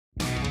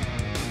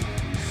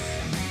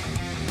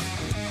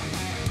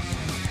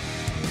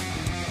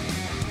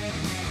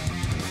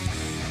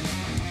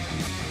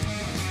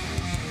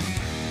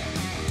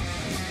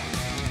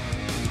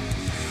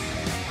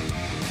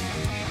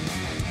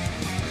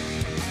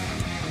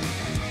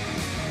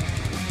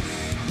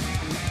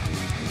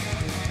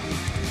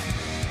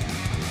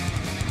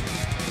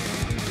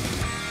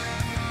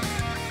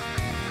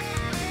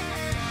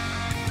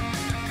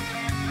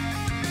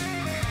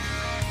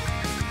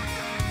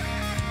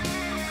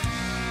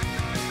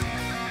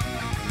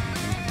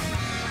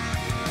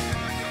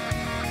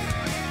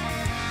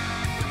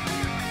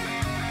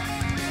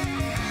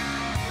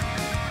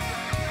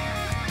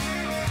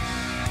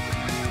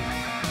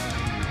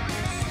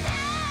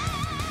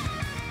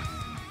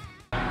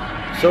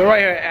So we're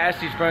right here at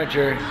Ashley's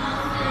Furniture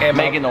and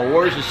making the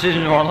worst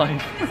decision of our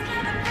life.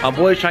 My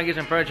boy's trying to get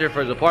some furniture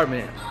for his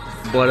apartment,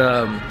 but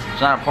it's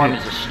not an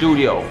apartment, it's a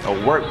studio,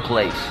 a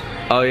workplace.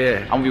 Oh yeah.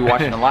 I'm gonna be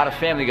watching a lot of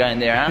Family Guy in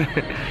there, huh?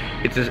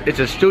 It's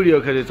a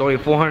studio because it's only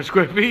 400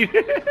 square feet.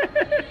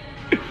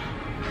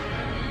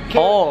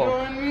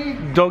 Oh,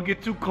 don't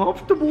get too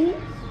comfortable.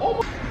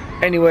 Oh.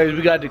 Anyways,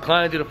 we got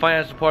declined to the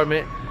finance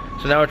department,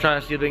 so now we're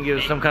trying to see if they can give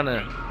us some kind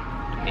of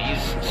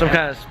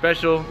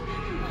special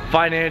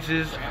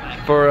finances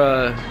for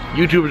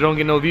YouTubers don't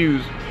get no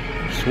views.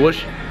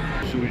 Swoosh.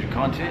 Swoosh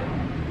content.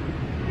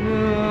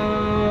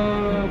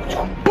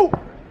 Boom.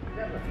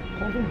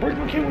 Don't break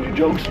my camera with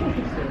your jokes.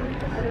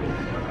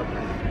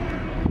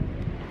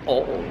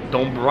 Oh,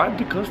 don't bribe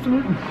the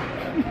customer.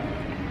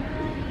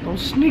 Don't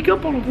sneak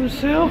up on them for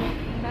sale.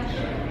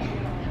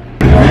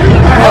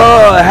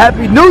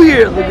 Happy New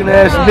Year, looking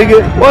ass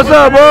nigga. What's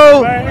up,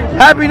 bro?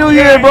 Happy New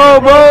Year, bro.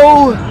 You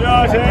know what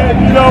I'm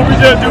saying? You know, we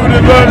just do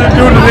this,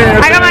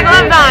 I got my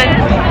gloves on.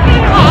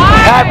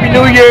 Happy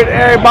New Year to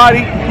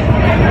everybody.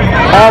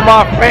 All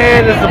my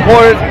fans and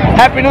supporters.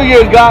 Happy New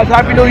Year's, guys.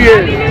 Happy New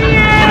Year's.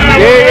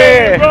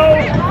 Yeah.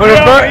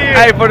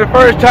 For the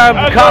first time,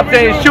 the cops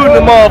ain't shooting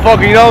the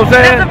motherfucker, you know what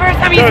I'm saying? That's the first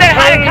time you said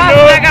hi to cops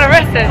and I got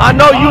arrested. I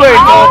know you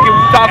ain't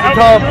talking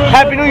tough.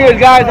 Happy New Year's,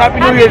 guys. Happy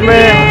New Year's,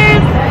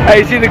 man.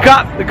 Hey, see the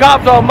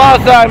cops on my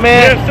side,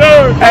 man. Yes,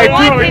 sir. Hey,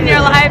 once in your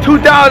life.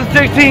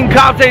 2016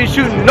 cops ain't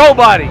shooting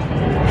nobody.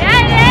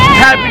 Yeah.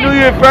 Happy New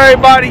Year for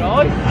everybody.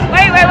 Wait.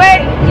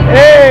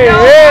 Hey, No,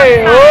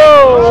 hey,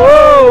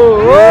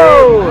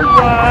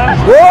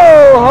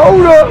 whoa,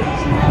 hold up.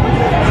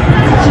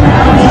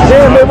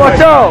 Damn, man, watch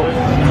out.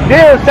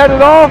 Damn, set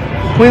it off.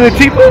 Queen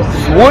Latifah,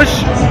 swoosh.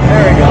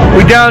 There we go.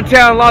 We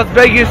downtown Las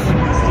Vegas,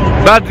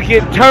 about to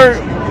get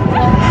turned.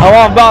 I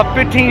want about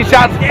 15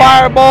 shots of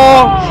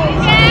Fireball.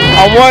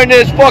 I'm wearing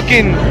this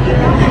fucking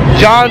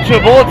John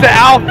Travolta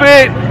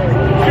outfit,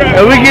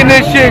 and we getting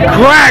this shit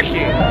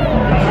cracking.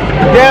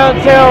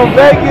 Downtown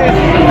Vegas.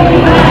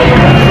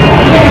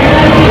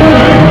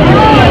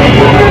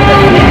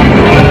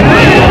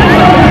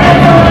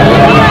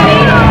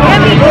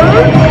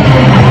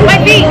 My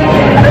feet.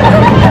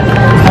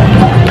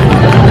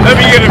 Let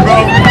me get it, bro.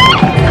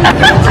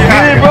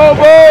 Get it, bro.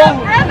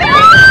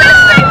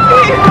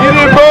 Get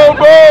it, bro.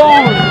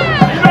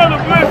 You know the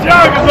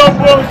Balenciaga's on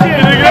bullshit,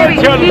 nigga. They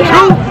tell the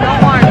truth.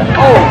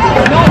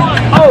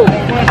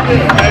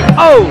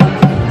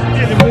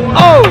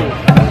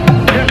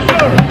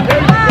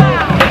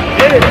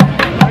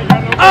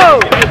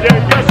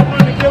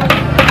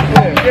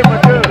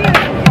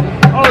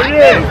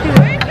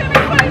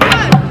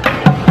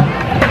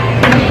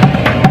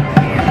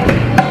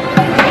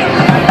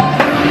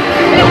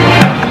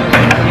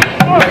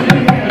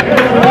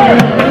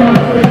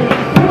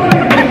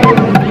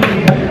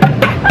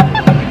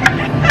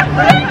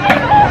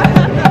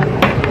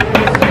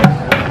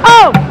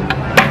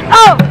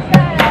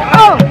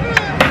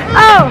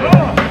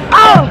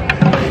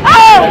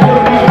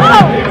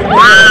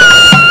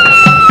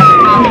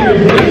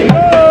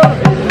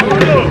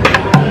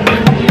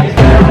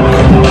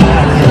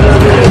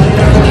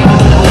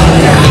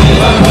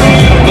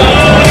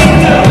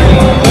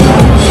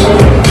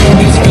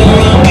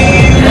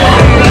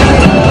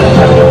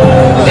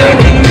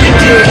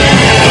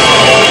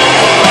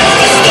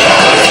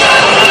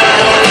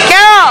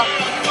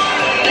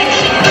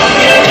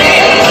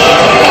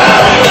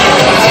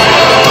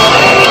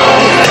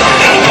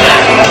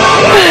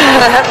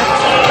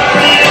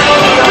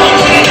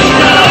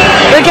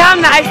 Look how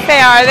nice they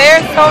are. They're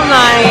so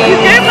nice. You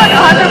gave him like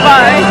 $100.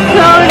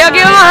 He'll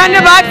give him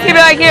 $100. He'll be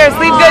like, here,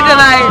 sleep good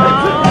tonight.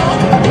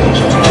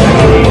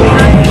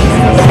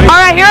 All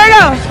right, here I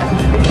go.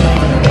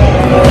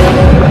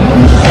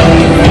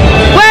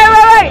 Wait.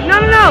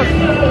 No.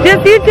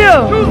 Just you two.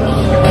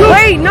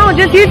 Wait, no,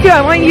 just you two.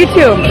 I want you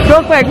two.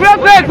 Real quick.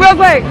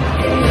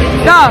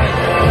 Go.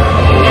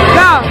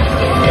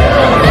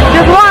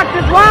 Just walk.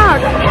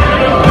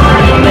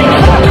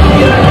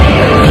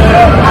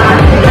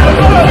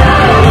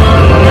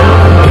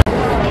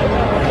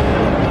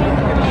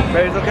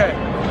 It's okay.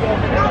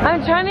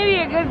 I'm trying to be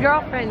a good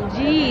girlfriend.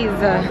 Jeez.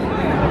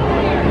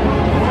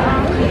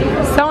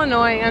 So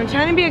annoying. I'm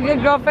trying to be a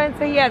good girlfriend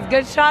so he has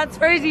good shots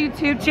for his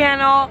YouTube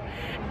channel.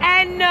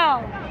 And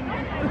no.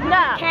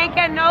 Can't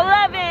get no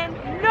loving.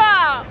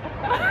 No.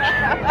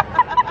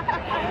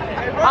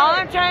 All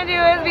I'm trying to do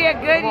is be a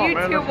good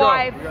YouTube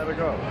wife.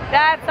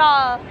 That's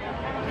all.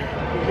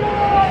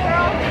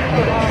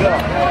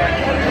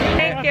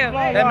 Thank you.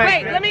 Wait,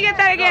 let me get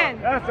that again.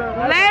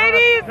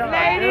 Ladies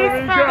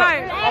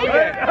first.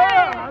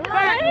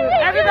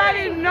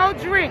 Everybody, no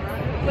drinks.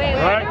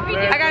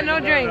 I got no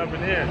drink.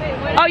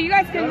 Oh, you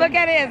guys can look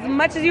at it as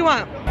much as you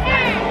want.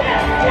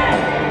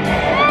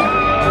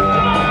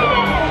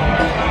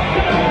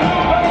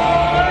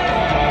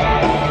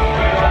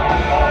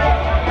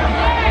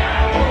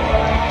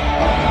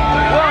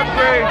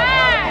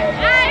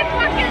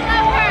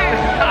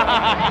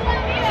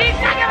 She's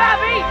talking about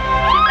me!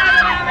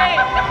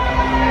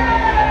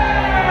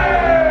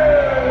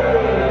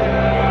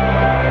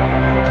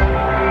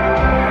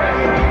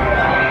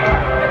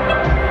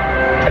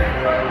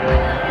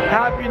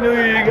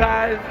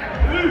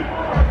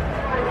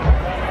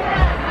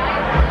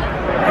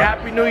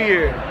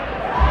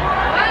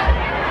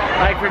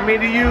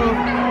 me to you.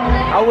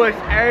 I wish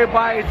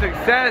everybody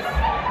success,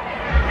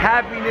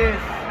 happiness,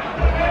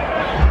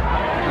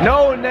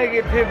 no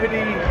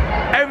negativity,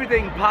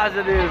 everything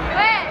positive.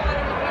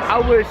 I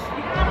wish,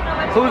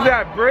 who's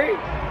that, Bree?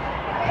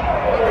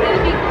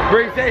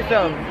 Bree, say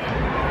something.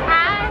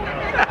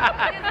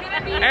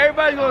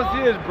 Everybody's gonna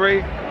see us, Bree.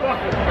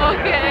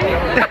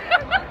 Okay.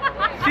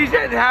 She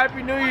said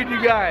Happy New Year to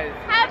you guys.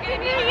 Happy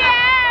New Year!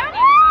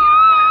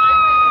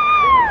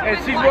 And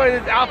she's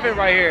wearing this outfit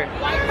right here.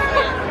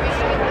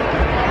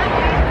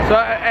 So,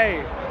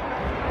 hey.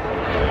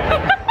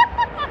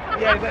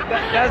 Yeah,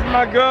 that's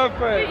my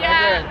girlfriend.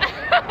 Yeah,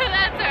 Right there.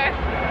 that's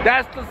her.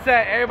 That's the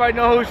set. Everybody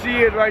know who she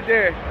is right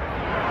there.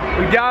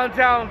 We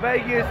downtown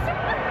Vegas.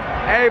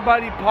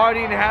 Everybody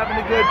partying, having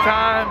a good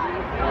time.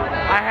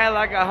 I had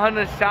like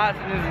 100 shots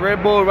in this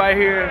Red Bull right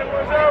here.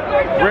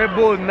 Red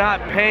Bull is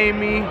not paying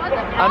me.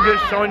 I'm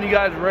just showing you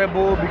guys Red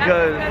Bull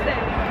because...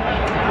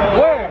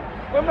 Where?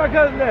 Where's my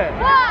cousin at?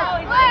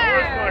 Whoa,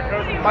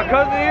 where? My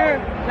cousin here?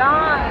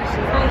 Nah, she's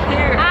right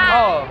here.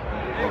 Oh.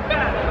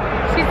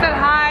 She said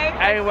hi.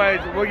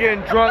 Anyways, we're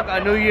getting drunk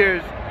on New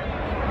Year's.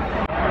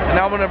 And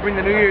I'm gonna bring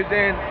the New Year's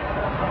in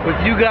with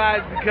you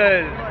guys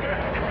because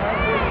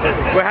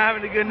we're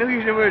having a good New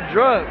Year's and we're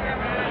drunk.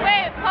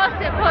 Wait, post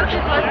it.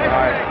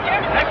 Alright.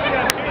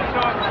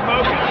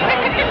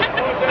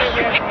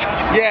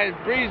 Yeah,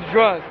 Bree's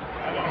drunk.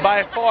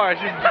 By far,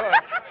 she's drunk.